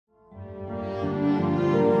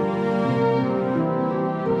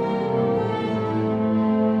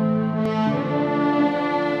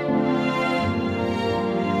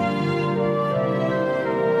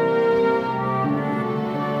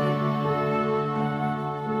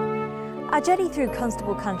Our journey through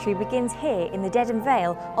Constable country begins here in the Dedham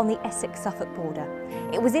Vale on the Essex-Suffolk border.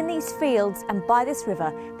 It was in these fields and by this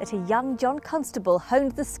river that a young John Constable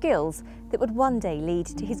honed the skills that would one day lead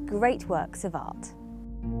to his great works of art.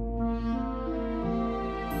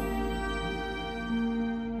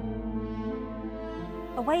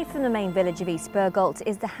 Away from the main village of East Burgolt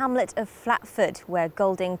is the hamlet of Flatford, where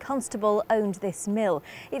Golding Constable owned this mill.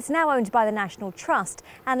 It's now owned by the National Trust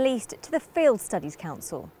and leased to the Field Studies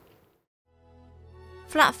Council.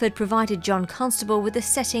 Flatford provided John Constable with a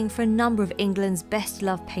setting for a number of England's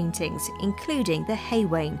best-loved paintings, including the Hay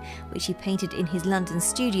Wain, which he painted in his London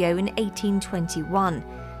studio in 1821.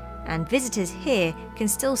 And visitors here can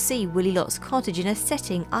still see Willie Lott's cottage in a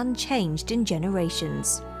setting unchanged in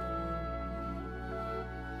generations.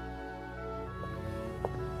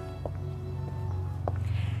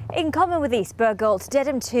 In common with East Burgolt,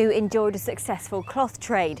 Dedham too enjoyed a successful cloth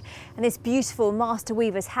trade, and this beautiful master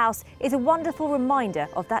weaver's house is a wonderful reminder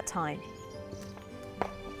of that time.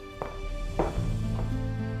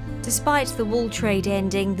 Despite the wool trade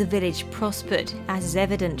ending, the village prospered, as is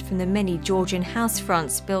evident from the many Georgian house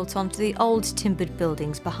fronts built onto the old timbered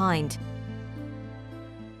buildings behind.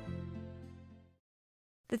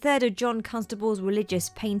 The third of John Constable's religious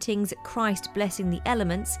paintings, Christ Blessing the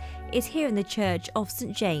Elements, is here in the church of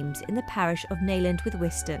St James in the parish of Nayland with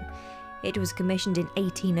Wiston. It was commissioned in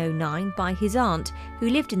 1809 by his aunt, who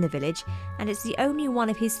lived in the village, and it's the only one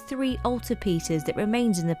of his 3 altarpieces that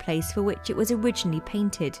remains in the place for which it was originally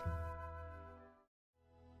painted.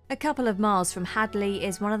 A couple of miles from Hadley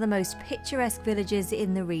is one of the most picturesque villages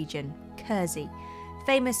in the region, Kersey.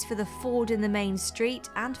 Famous for the ford in the main street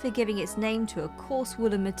and for giving its name to a coarse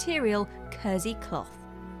woolen material, Kersey cloth.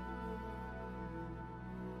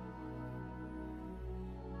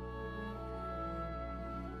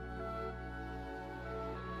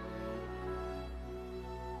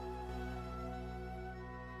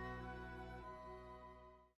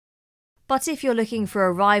 But if you're looking for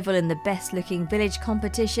a rival in the best looking village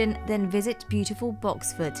competition, then visit beautiful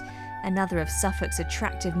Boxford, another of Suffolk's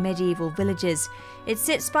attractive medieval villages. It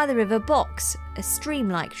sits by the River Box, a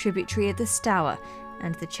stream-like tributary of the Stour,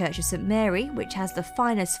 and the Church of St Mary, which has the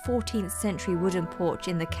finest 14th century wooden porch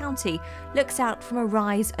in the county, looks out from a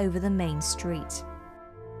rise over the main street.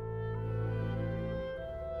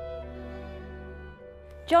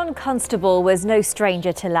 John Constable was no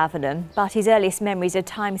stranger to Lavenham, but his earliest memories of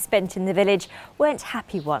time spent in the village weren't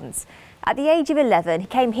happy ones. At the age of 11, he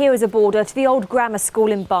came here as a boarder to the old grammar school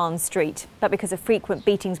in Barnes Street, but because of frequent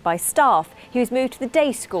beatings by staff, he was moved to the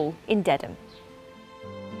day school in Dedham.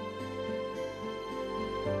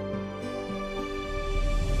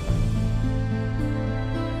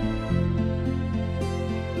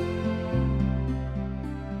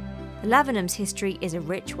 Lavenham's history is a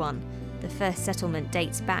rich one. The first settlement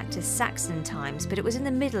dates back to Saxon times, but it was in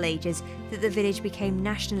the Middle Ages that the village became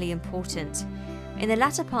nationally important. In the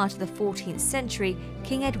latter part of the 14th century,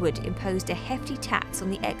 King Edward imposed a hefty tax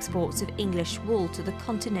on the exports of English wool to the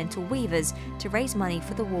continental weavers to raise money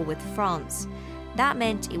for the war with France. That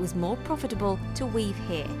meant it was more profitable to weave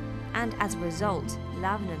here, and as a result,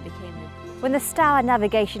 Lavenham became the... When the Stour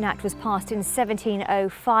Navigation Act was passed in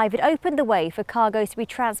 1705, it opened the way for cargoes to be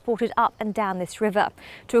transported up and down this river.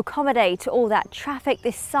 To accommodate all that traffic,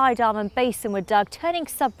 this sidearm and basin were dug, turning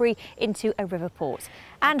Sudbury into a river port.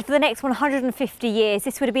 And for the next 150 years,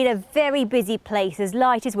 this would have been a very busy place as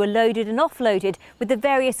lighters were loaded and offloaded with the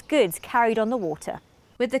various goods carried on the water.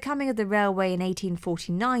 With the coming of the railway in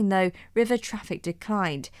 1849, though, river traffic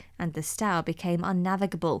declined and the Stour became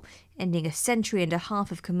unnavigable, ending a century and a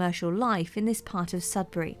half of commercial life in this part of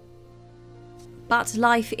Sudbury. But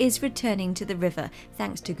life is returning to the river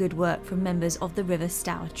thanks to good work from members of the River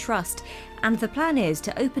Stour Trust, and the plan is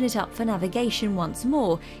to open it up for navigation once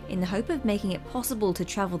more in the hope of making it possible to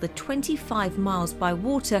travel the 25 miles by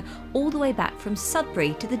water all the way back from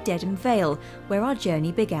Sudbury to the Dedham Vale, where our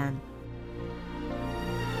journey began.